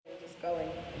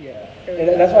Yeah,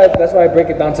 and that's why I break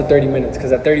it down to 30 minutes,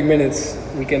 because at 30 minutes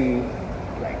we can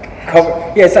like cover.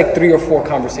 Yeah, it's like 3 or 4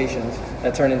 conversations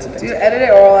that turn into things. Do you edit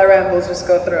it, or all our rambles just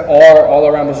go through? All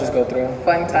our rambles just go through.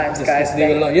 Fun times, guys. Just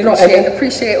leave it alone. You know,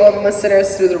 appreciate all the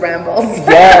listeners through the rambles.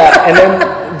 Yeah, and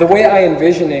then the way I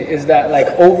envision it is that like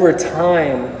over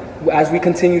time, as we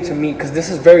continue to meet, because this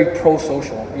is very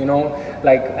pro-social, you know,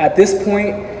 like at this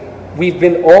point, we've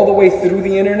been all the way through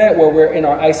the internet where we're in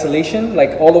our isolation,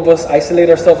 like all of us isolate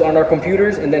ourselves on our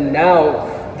computers, and then now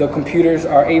the computers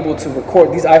are able to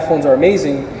record. These iPhones are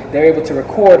amazing. They're able to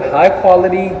record high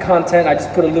quality content. I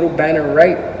just put a little banner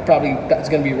probably that's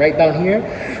gonna be right down here.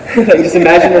 Like just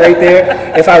imagine it right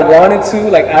there. If I wanted to,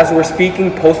 like as we're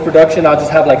speaking, post-production, I'll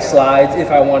just have like slides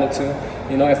if I wanted to,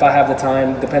 you know, if I have the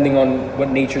time, depending on what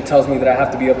nature tells me that I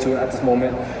have to be up to at this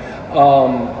moment.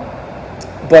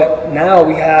 But now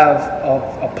we have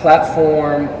a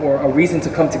platform or a reason to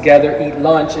come together, eat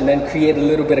lunch, and then create a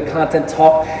little bit of content,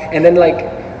 talk, and then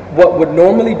like what would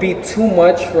normally be too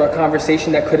much for a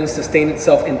conversation that couldn't sustain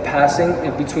itself in passing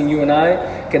between you and I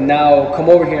can now come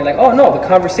over here and like, oh no, the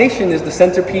conversation is the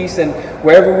centerpiece, and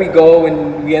wherever we go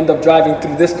and we end up driving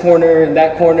through this corner and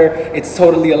that corner, it's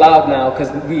totally allowed now because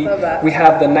we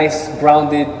have the nice,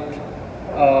 grounded,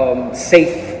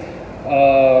 safe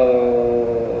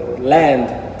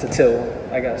land to till,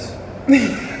 I guess.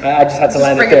 I just had to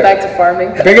land it there. Bring it back to farming.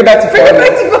 Bring it back to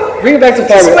farming. Bring it back to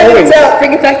farming.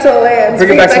 Bring it back to the land. Bring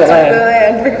it back to the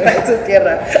land. Bring it back to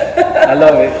tierra. I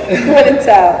love it. When in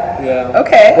doubt. Yeah.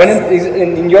 Okay. When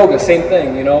in yoga, same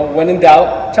thing. You know, when in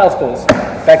doubt, child's pose.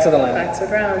 Back to the land. Back to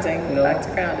grounding. You know? Back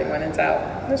to grounding. When in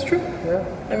doubt. That's true. Yeah.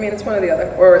 I mean, it's one or the other,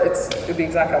 or it would be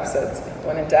exact opposites.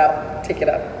 When in doubt, take it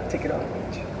up. Take it on.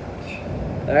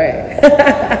 All right.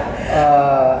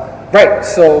 Right.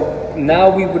 So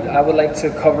now I would like to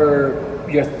cover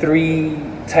your 3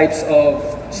 types of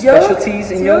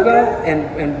specialties in yoga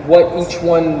and what each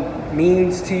one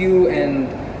means to you, and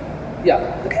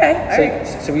yeah. Okay.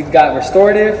 So we've got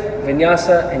restorative,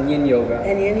 vinyasa, and yin yoga.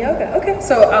 Okay.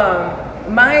 So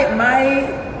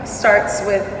my starts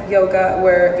with yoga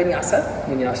were vinyasa.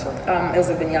 It was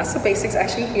a vinyasa basics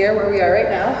actually here where we are right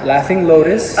now. Laughing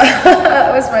Lotus.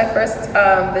 That was my first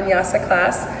vinyasa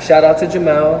class. Shout out to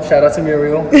Jamel. Shout out to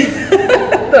Muriel.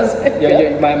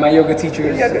 My yoga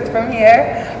teachers. From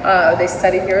here. They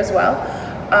studied here as well.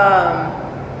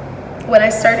 When I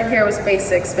started here, it was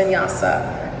basics, vinyasa.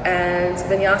 And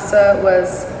vinyasa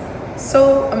was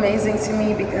so amazing to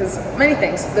me because many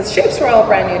things. The shapes were all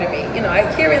brand new to me. You know,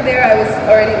 here and there I was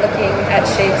already looking at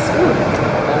shapes.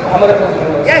 I'm gonna close the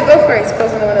windows. Yeah, go for it. It's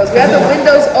closing the windows. We had the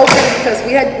windows open because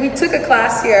we took a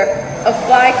class here, a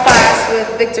fly class with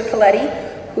Victor Coletti,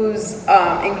 who's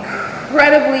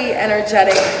incredibly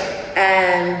energetic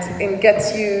and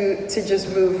gets you to just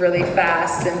move really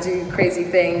fast and do crazy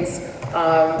things.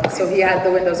 So he had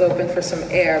the windows open for some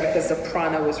air because the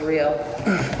prana was real.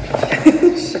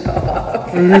 Show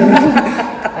up.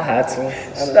 I had to.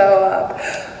 Show up.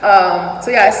 So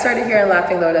yeah, I started here in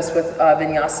Laughing Lotus with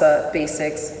vinyasa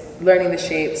basics, learning the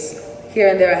shapes. Here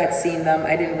and there I had seen them,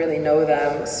 I didn't really know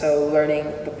them, so learning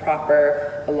the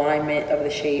proper alignment of the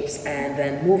shapes and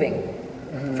then moving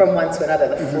from one to another,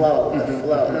 the flow,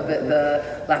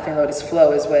 the Laughing Lotus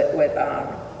flow is what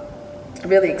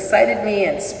really excited me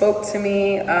and spoke to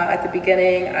me at the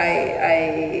beginning.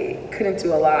 I couldn't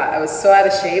do a lot. I was so out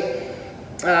of shape.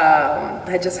 I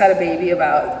had just had a baby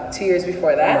about 2 years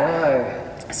before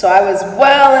that. So I was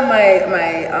well in my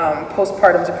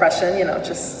postpartum depression, you know,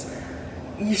 just,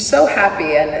 you're so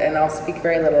happy, and I'll speak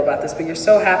very little about this, but you're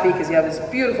so happy because you have this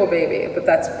beautiful baby, but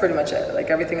that's pretty much it. Like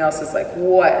everything else is like,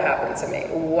 what happened to me?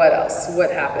 What else?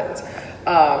 What happened?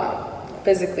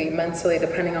 Physically, mentally,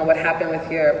 depending on what happened with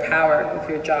your power, with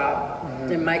your job.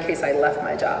 In my case, I left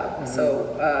my job, so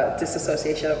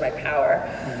disassociation of my power.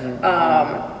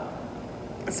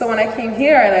 So when I came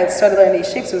here and I started learning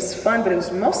these shapes, it was fun, but it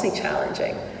was mostly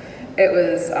challenging. It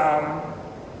was,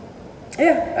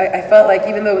 I felt like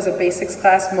even though it was a basics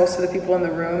class, most of the people in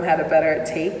the room had a better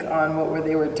take on what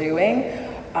they were doing.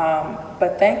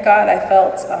 But thank God I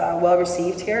felt well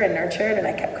received here and nurtured, and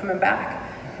I kept coming back.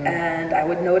 And I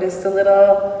would notice the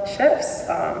little shifts.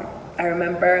 I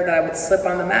remember that I would slip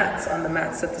on the mats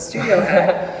that the studio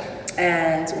had.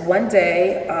 And one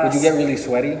day, would you get really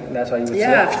sweaty? That's why you would slip?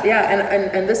 Yeah.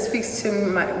 And this speaks to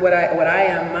what I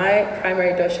am. My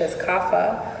primary dosha is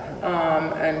kapha,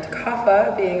 and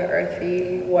kapha, being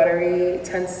earthy, watery,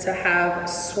 tends to have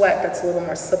sweat that's a little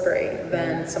more slippery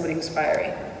than somebody who's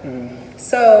fiery.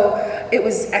 So it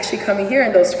was actually coming here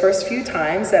in those first few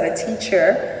times that a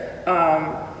teacher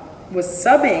was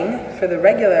subbing for the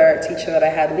regular teacher that I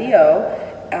had, Leo,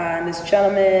 and this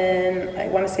gentleman, I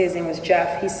want to say his name was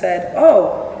Jeff, he said,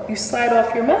 oh, you slide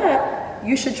off your mat,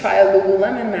 you should try a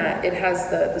Lululemon mat. It has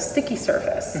the sticky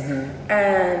surface.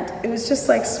 And it was just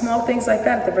like small things like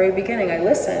that at the very beginning. I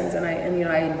listened and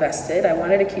I invested. I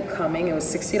wanted to keep coming. It was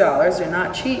 $60. They're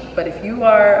not cheap, but if you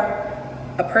are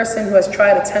a person who has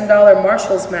tried a $10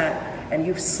 Marshalls mat and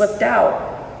you've slipped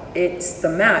out, it's the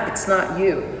mat, it's not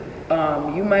you.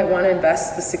 You might want to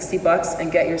invest the $60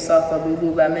 and get yourself a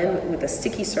Lululemon with a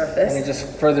sticky surface. And it just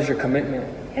furthers your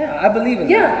commitment. Yeah, I believe in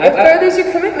that. Yeah, it furthers your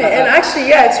commitment. And actually,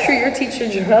 yeah, it's true. Your teacher,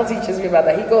 Jamel, teaches me about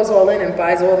that. He goes all in and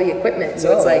buys all the equipment.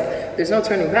 So it's like, there's no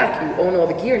turning back. You own all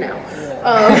the gear now.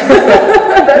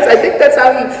 I think that's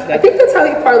how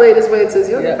he parlayed his way to his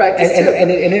yoga practice too.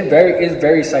 And it is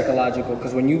very psychological,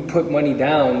 because when you put money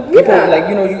down, people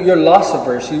you're loss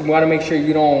averse. You want to make sure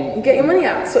you don't get your money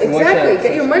out. So exactly,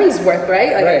 get your money's worth,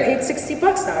 right? Like I paid $60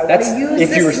 now. I want to use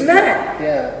this mat.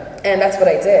 Yeah. And that's what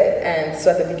I did. And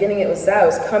so at the beginning it was that. I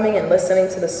was coming and listening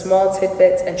to the small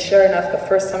tidbits, and sure enough, the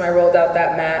first time I rolled out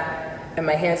that mat and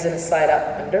my hands didn't slide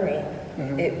up under me,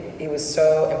 it was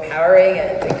so empowering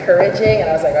and encouraging, and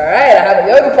I was like, all right, I have a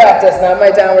yoga practice. Now my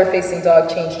downward facing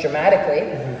dog changed dramatically.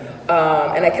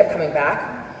 And I kept coming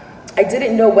back. I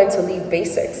didn't know when to leave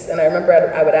basics, and I remember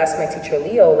I would ask my teacher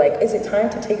Leo, like, is it time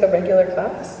to take a regular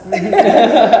class?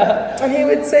 And he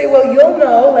would say, well, you'll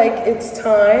know, like, it's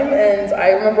time. And I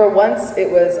remember once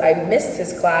I missed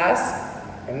his class,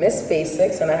 I missed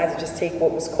basics, and I had to just take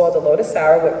what was called a Lotus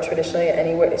Hour, what traditionally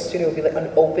anywhere in a studio would be like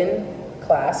an open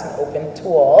class, an open to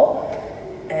all.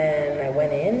 And I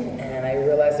went in and I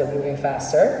realized I'm moving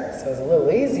faster, so it was a little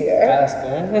easier.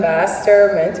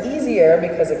 Faster meant easier,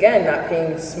 because again, not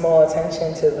paying small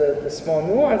attention to the small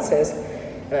nuances,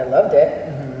 and I loved it.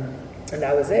 And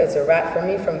that was it. It was a wrap for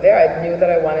me. From there, I knew that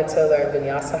I wanted to learn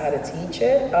vinyasa, how to teach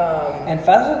it. And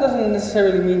faster doesn't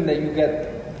necessarily mean that you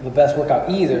get the best workout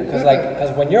either,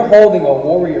 because when you're holding a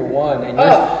Warrior One and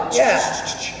you're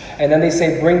and then they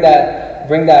say bring that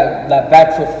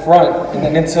back foot front and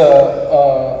then into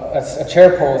a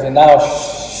chair pose, and now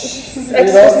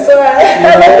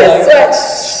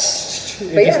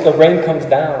the rain comes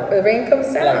down. The rain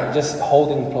comes down. Like just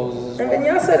holding poses. And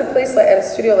vinyasa at a place at a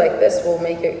studio like this will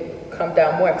make it come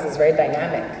down more, because it's very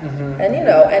dynamic. And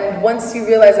and once you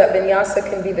realize that vinyasa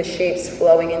can be the shapes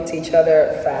flowing into each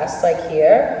other fast, like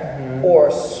here,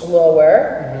 or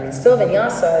slower, it's still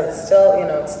vinyasa. It's still,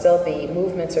 it's still, the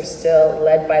movements are still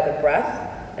led by the breath,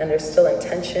 and there's still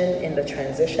intention in the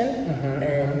transition,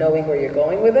 and knowing where you're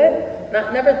going with it.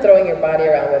 Never throwing your body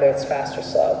around, whether it's fast or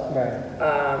slow.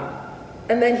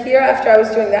 And then here, after I was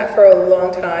doing that for a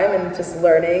long time and just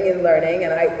learning,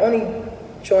 and I only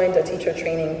joined a teacher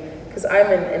training because I'm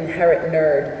an inherent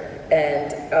nerd.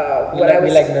 And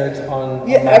we like nerds on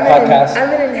my podcast. I'm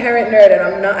an inherent nerd,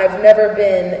 and I've never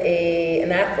been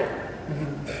an athlete.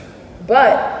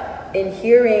 But in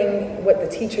hearing what the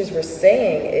teachers were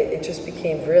saying, it just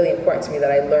became really important to me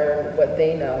that I learn what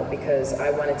they know, because I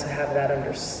wanted to have that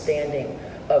understanding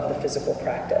of the physical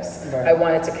practice. I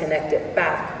wanted to connect it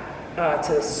back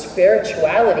to the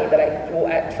spirituality that I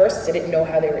at first didn't know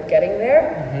how they were getting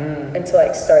there, until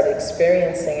I started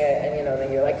experiencing it. And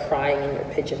then you're like crying in your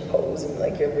pigeon pose, and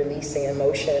like you're releasing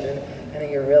emotion, and then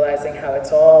you're realizing how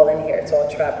it's all in here, it's all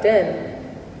trapped in.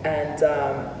 And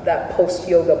that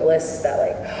post-yoga bliss,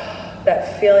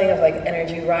 that feeling of like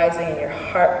energy rising and your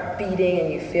heart beating,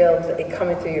 and you feel it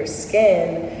coming through your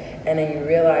skin, and then you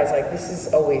realize like this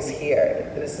is always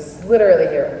here. This is literally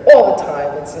here all the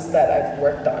time. It's just that I've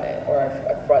worked on it, or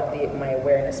I've brought my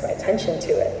awareness, my attention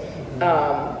to it.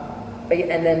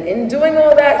 And then in doing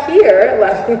all that here at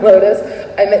Laughing Lotus,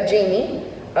 I met Jamie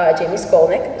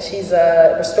Skolnick. She's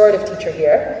a restorative teacher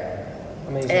here.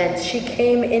 Amazing. And she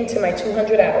came into my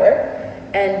 200 hour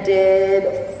and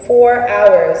did 4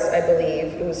 hours, I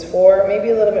believe. It was 4, maybe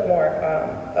a little bit more,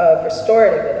 of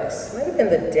restorative with us. It might have been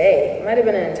the day. It might have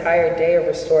been an entire day of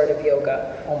restorative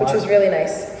yoga, which was really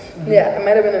nice. Yeah, it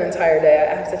might have been an entire day.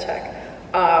 I have to check.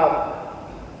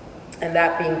 And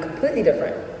that being completely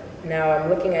different. Now I'm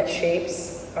looking at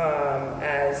shapes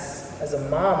as a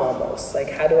mom almost. Like,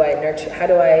 how do I nurture? How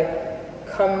do I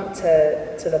come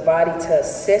to the body to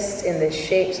assist in this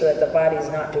shape so that the body is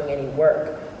not doing any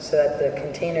work, so that the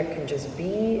container can just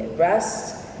be,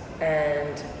 rest,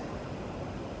 and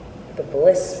the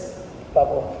bliss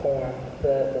bubble form,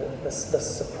 the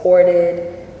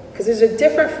supported, because there's a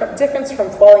difference from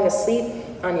falling asleep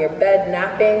on your bed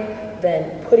napping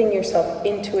than putting yourself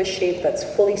into a shape that's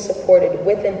fully supported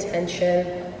with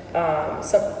intention.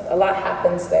 A lot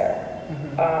happens there.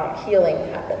 Healing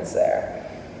happens there.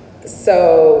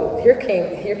 So here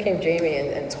came Jamie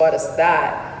and taught us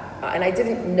that. And I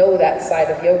didn't know that side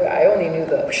of yoga. I only knew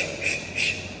the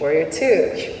warrior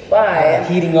two, fly.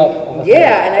 Heating up.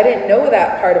 Yeah, and I didn't know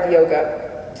that part of yoga.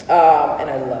 And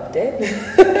I loved it.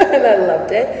 And I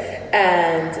loved it.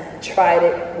 And tried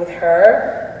it with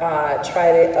her,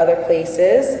 tried it other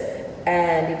places,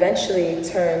 and eventually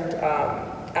turned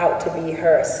out to be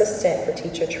her assistant for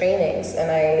teacher trainings. And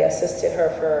I assisted her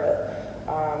for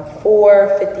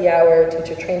 4 50-hour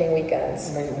teacher training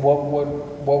weekends. What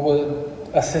would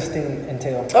assisting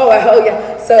entail? Oh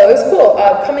yeah. So it was cool.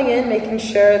 Coming in, making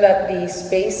sure that the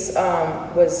space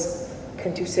was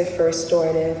conducive for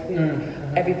restorative.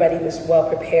 Everybody was well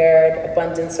prepared,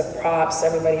 abundance of props.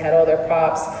 Everybody had all their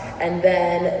props. And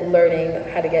then learning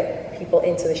how to get people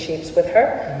into the shapes with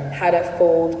her, how to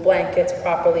fold blankets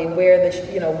properly, where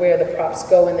the props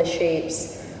go in the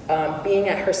shapes. Being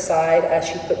at her side as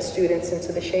she put students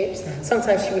into the shapes.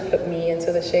 Sometimes she would put me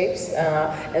into the shapes,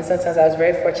 and sometimes I was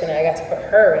very fortunate I got to put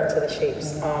her into the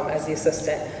shapes as the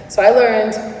assistant. So I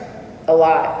learned a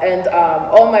lot, and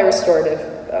all my restorative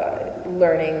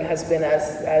learning has been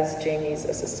as Jamie's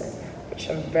assistant, which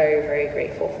I'm very, very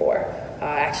grateful for.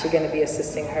 Actually going to be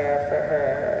assisting her for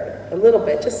her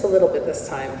just a little bit this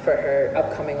time for her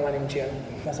upcoming one in June.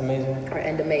 That's amazing. Or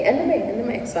end of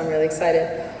May. So I'm really excited.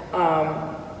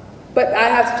 But I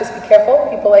have to just be careful.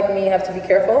 People like me have to be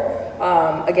careful.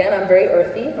 Again, I'm very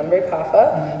earthy. I'm very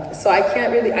kapha. So I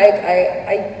can't really,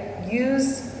 I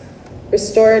use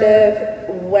restorative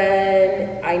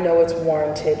when I know it's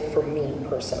warranted for me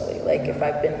personally. Like if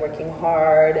I've been working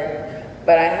hard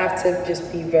but I have to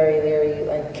just be very leery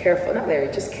and careful. Not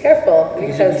leery, just careful.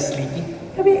 Because sleepy.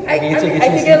 I mean, I could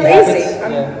get lazy.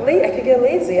 I could get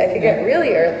lazy. I could get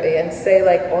really earthy and say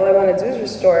like, all I want to do is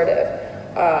restorative.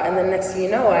 And then next thing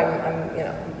you know, I'm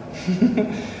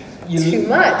too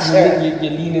much. You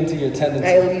lean into your tendency.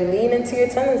 You lean into your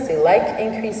tendency. Like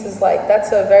increases like.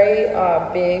 That's a very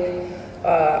big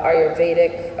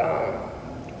Ayurvedic.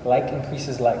 Like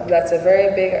increases like. That's a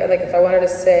very big, like if I wanted to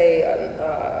say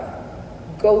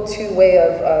go-to way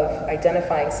of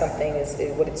identifying something is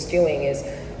what it's doing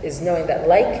is knowing that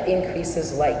like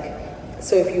increases like.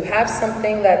 So if you have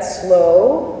something that's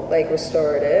slow, like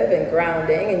restorative and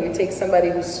grounding, and you take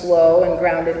somebody who's slow and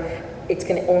grounded, it's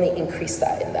going to only increase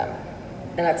that in them.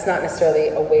 And that's not necessarily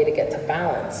a way to get to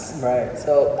balance. Right.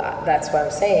 So that's what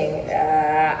I'm saying.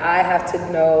 I have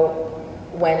to know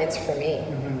when it's for me.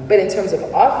 But in terms of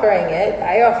offering it,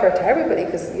 I offer it to everybody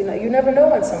because you never know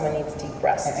when someone needs deep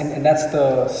rest. And that's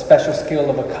the special skill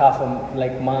of a kapha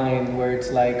like mind, where it's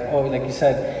like, oh, like you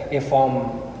said, if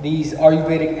these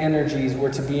Ayurvedic energies were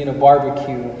to be in a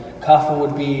barbecue, kapha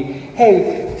would be,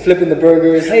 hey, flipping the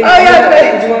burgers. Hey,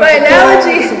 my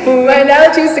analogy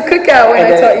is the cookout when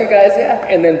I taught you guys, yeah.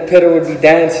 And then Pitta would be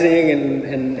dancing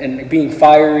and being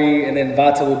fiery, and then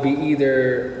Vata would be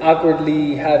either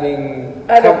awkwardly having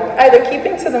either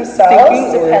keeping to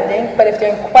themselves, depending. But if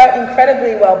they're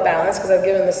incredibly well balanced, because I've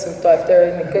given this some thought, if they're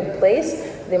in a good place,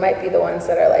 they might be the ones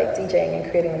that are like DJing and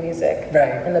creating the music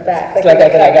in the back. Like a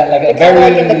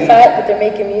very in the cut, but they're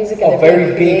making music and a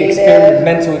very big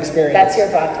mental experience. That's your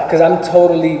Vata. Because I'm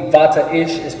totally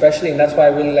Vata-ish, especially, and that's why I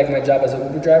really like my job as an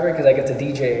Uber driver, because I get to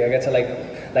DJ. I get to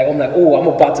I'm like, oh, I'm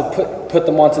about to put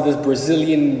them onto this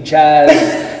Brazilian jazz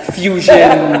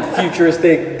fusion,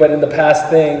 futuristic, but in the past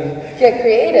thing. Get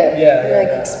creative.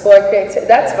 Explore creativity.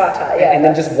 That's Vata. Yeah. And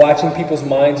then just watching people's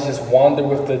minds just wander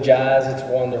with the jazz. It's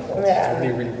wonderful. It's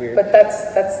really, really weird. But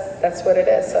that's what it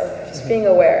is. So just being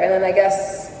aware. And then I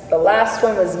guess the last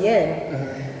one was Yin.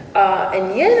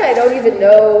 And Yin, I don't even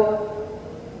know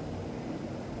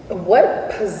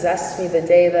what possessed me the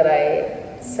day that I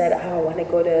said, I went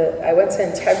to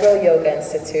Integral Yoga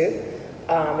Institute.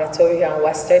 That's over here on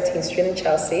West 13th Street in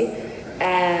Chelsea.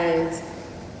 And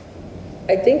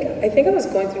I think I was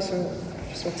going through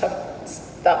some tough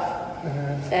stuff.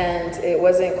 And it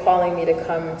wasn't calling me to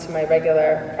come to my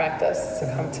regular practice,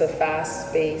 to come to fast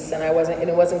space. And it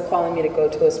wasn't calling me to go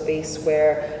to a space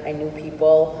where I knew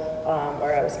people,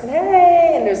 or I was saying,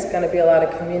 hey, and there's going to be a lot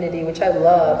of community, which I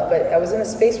love. But I was in a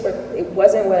space where it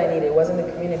wasn't what I needed. It wasn't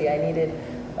the community. I needed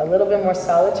a little bit more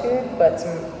solitude, but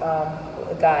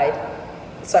a guide.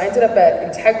 So I ended up at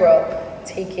Integral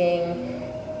taking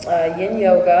Yin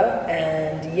Yoga,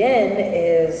 and Yin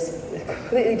is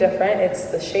completely different.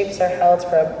 The shapes are held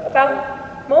for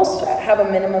most have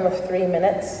a minimum of 3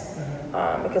 minutes,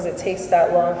 because it takes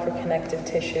that long for connective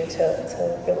tissue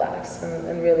to relax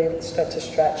and really start to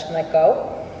stretch and let go.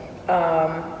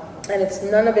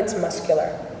 And none of it's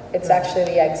muscular. It's actually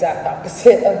the exact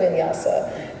opposite of vinyasa.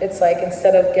 It's like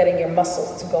instead of getting your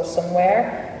muscles to go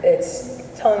somewhere, it's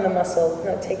telling the muscle,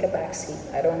 no, take a back seat.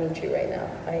 I don't need you right now.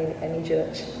 I need you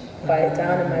to quiet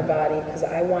down in my body, because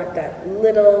I want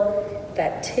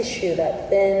that tissue, that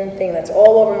thin thing that's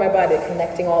all over my body,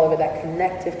 connecting all over, that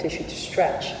connective tissue to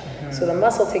stretch. So the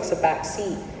muscle takes a back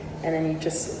seat, and then you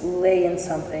just lay in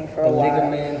something for a while.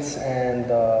 Ligaments and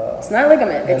it's not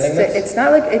ligament. It's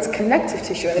not like it's connective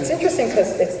tissue, and it's interesting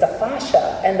because it's the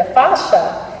fascia, and the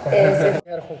fascia is.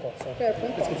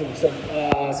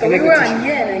 So we were on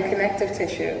yin and connective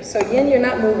tissue. So yin, you're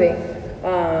not moving.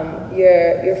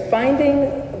 You're finding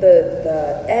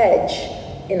the edge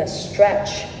in a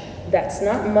stretch that's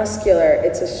not muscular.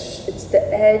 It's the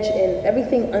edge in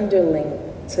everything underling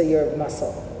to your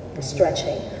muscle, the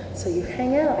stretching. So you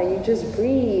hang out and you just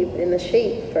breathe in the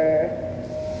shape for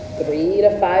 3 to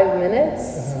 5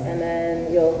 minutes, and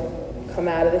then you'll come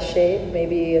out of the shape,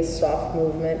 maybe a soft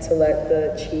movement to let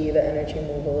the chi, the energy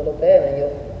move a little bit, and then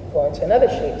you'll go into another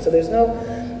shape. So there's no,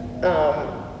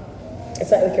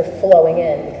 it's not like you're flowing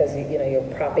in because you're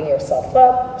propping yourself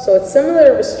up. So it's similar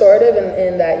to restorative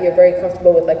in that you're very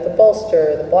comfortable with like the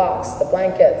bolster, the blocks, the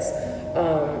blankets,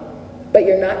 but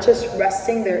you're not just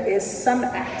resting. There is some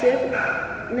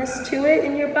activeness to it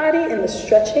in your body, in the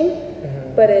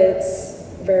stretching, but it's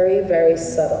very, very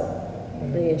subtle.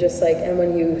 And you just and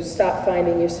when you stop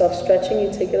finding yourself stretching,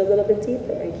 you take it a little bit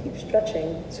deeper and keep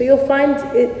stretching. So you'll find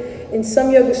it in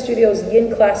some yoga studios, yin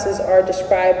classes are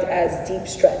described as deep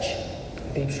stretch.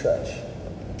 Deep stretch.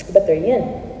 But they're yin.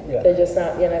 Yeah. They're just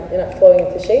not, you're not flowing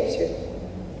into shapes, you're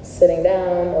sitting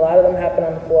down. A lot of them happen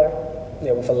on the floor.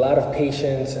 Yeah, with a lot of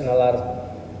patience and a lot of,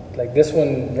 this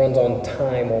one runs on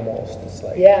time almost. It's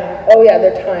yeah. Oh yeah,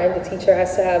 their time. The teacher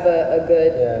has to have a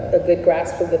good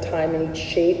grasp of the time in each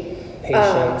shape.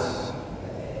 Patience.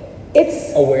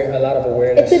 It's a lot of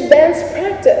awareness. It's advanced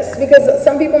practice, because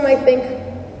some people might think,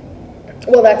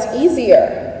 well, that's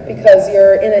easier because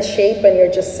you're in a shape and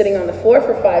you're just sitting on the floor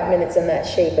for 5 minutes in that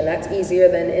shape, and that's easier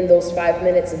than in those 5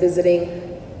 minutes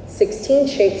visiting 16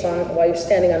 shapes while you're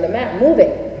standing on the mat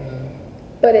moving.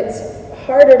 But it's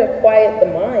harder to quiet the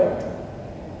mind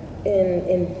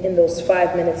in those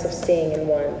 5 minutes of staying in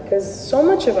one, because so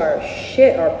much of our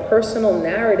personal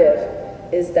narrative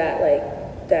is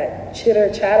that chitter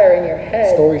chatter in your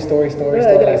head. Story.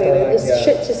 This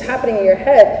shit just happening in your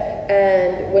head.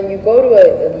 And when you go to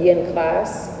a yin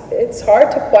class, it's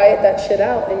hard to quiet that shit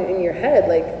out in your head.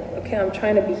 Okay, I'm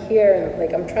trying to be here,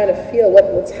 and I'm trying to feel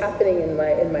what's happening in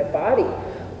my body.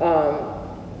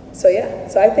 So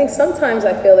I think sometimes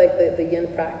I feel like the yin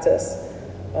practice,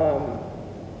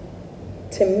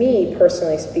 to me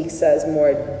personally, speaks as more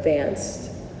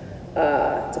advanced,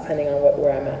 depending on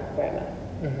where I'm at.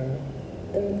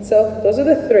 And so those are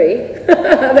the 3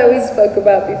 that we spoke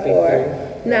about before.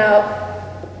 Now,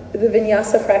 the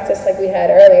vinyasa practice like we had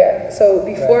earlier. So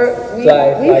before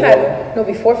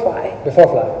before fly. Before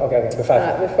fly. Okay.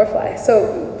 Before fly.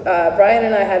 So Brian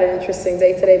and I had an interesting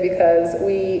day today because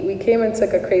we came and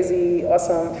took a crazy,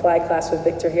 awesome fly class with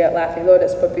Victor here at Laughing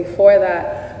Lotus. But before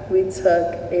that, we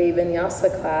took a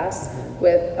vinyasa class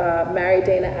with Mary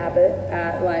Dana Abbott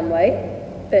at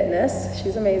Limelight Fitness.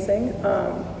 She's amazing.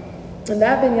 And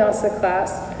that vinyasa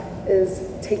class is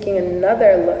taking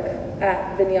another look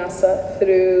at vinyasa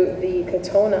through the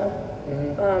Katona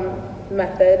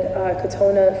method,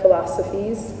 Katona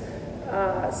philosophies.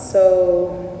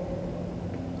 So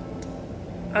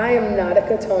I am not a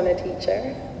Katona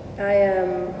teacher. I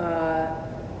am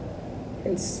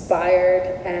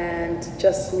inspired and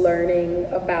just learning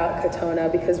about Katona,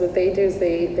 because what they do is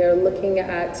they're looking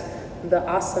at the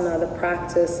asana, the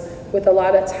practice, with a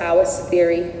lot of Taoist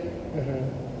theory.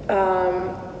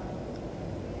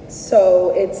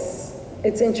 So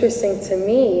it's interesting to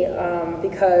me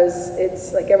because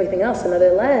it's like everything else,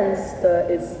 another lens.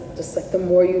 It's just the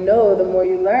more you know, the more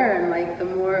you learn. The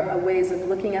more ways of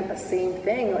looking at the same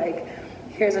thing.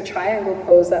 Here's a triangle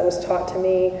pose that was taught to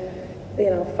me,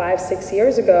 5-6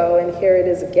 years ago, and here it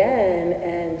is again,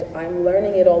 and I'm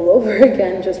learning it all over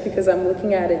again just because I'm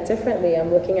looking at it differently.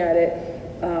 I'm looking at it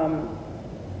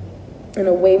in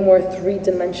a way more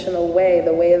 3-dimensional way.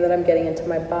 The way that I'm getting into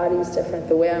my body is different.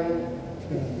 The way I'm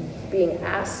being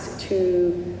asked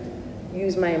to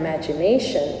use my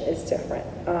imagination is different,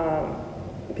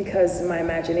 because my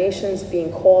imagination's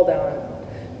being called on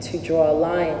to draw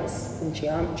lines,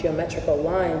 geometrical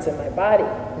lines in my body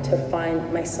to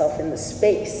find myself in the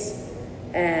space.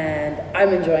 And I'm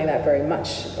enjoying that very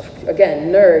much.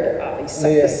 Again, nerd, you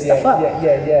suck this stuff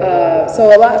up.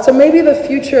 So maybe the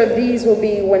future of these will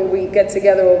be, when we get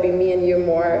together, will be me and you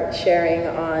more sharing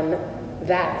on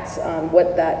that,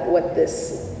 what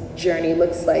this journey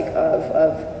looks like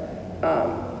of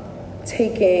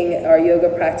taking our yoga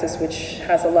practice, which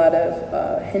has a lot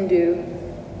of Hindu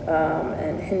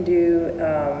and Hindu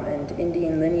and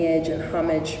Indian lineage and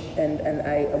homage, and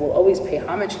I will always pay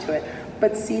homage to it,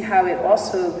 but see how it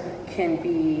also can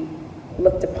be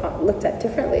looked at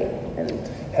differently. And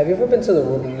have you ever been to the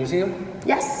Rubin Museum?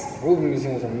 yes. Rubin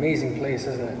Museum is an amazing place,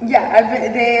 isn't it? Yeah, I've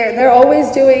been, they're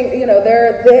always doing,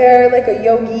 they're like a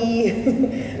yogi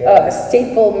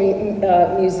staple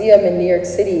museum in New York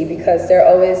City, because they're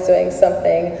always doing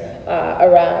something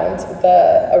around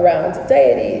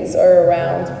deities or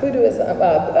around Buddhism,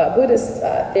 Buddhist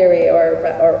theory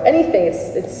or anything.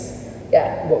 It's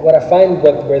yeah. What I find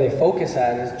where they focus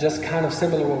at is just kind of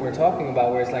similar to what we're talking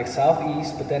about, where it's like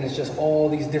Southeast, but then it's just all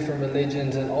these different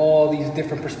religions and all these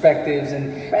different perspectives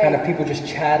and kind of people just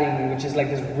chatting, which is like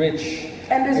this rich.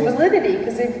 And there's validity,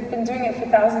 because they've been doing it for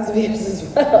thousands of years as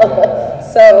well. Yeah.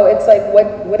 So it's like,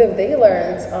 what have they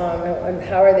learned, and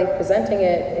how are they presenting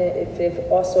it if they've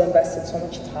also invested so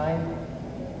much time?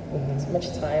 So much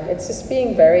time. It's just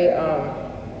being very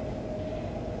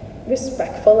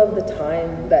respectful of the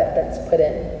time that's put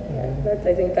in.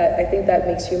 I think that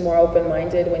makes you more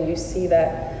open-minded when you see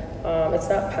that it's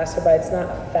not passerby, it's not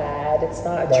a fad, it's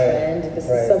not a trend. This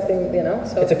is something,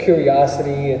 So it's a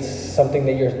curiosity. It's something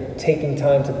that you're taking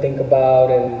time to think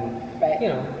about and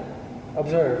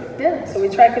observe. Yeah. So we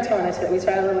tried Katona today. We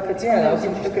tried a little Katona. Yeah,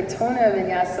 The Katona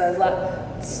vinyasa is a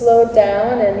lot slowed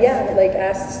down, and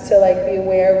asked us to be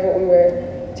aware of what we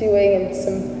were doing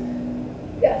and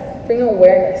bring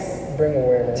awareness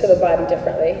to the body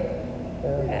differently.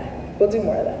 We'll do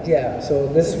more of that. Yeah, so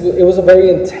it was a very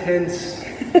intense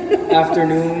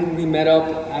afternoon. We met up,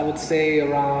 I would say,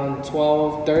 around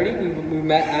 12:30. We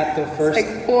met at the first... It's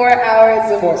like 4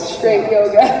 hours of straight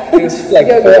yoga. It's like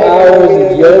 4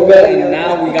 hours of yoga, and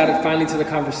now we got it finally to the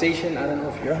conversation. I don't know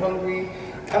if you're hungry.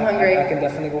 I'm hungry. I can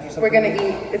definitely go for something. We're going to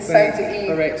eat. It's time to eat.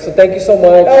 All right, so thank you so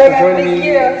much for joining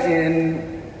me.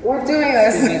 We're doing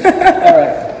this. All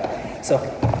right. So,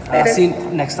 I'll see you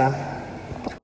next time.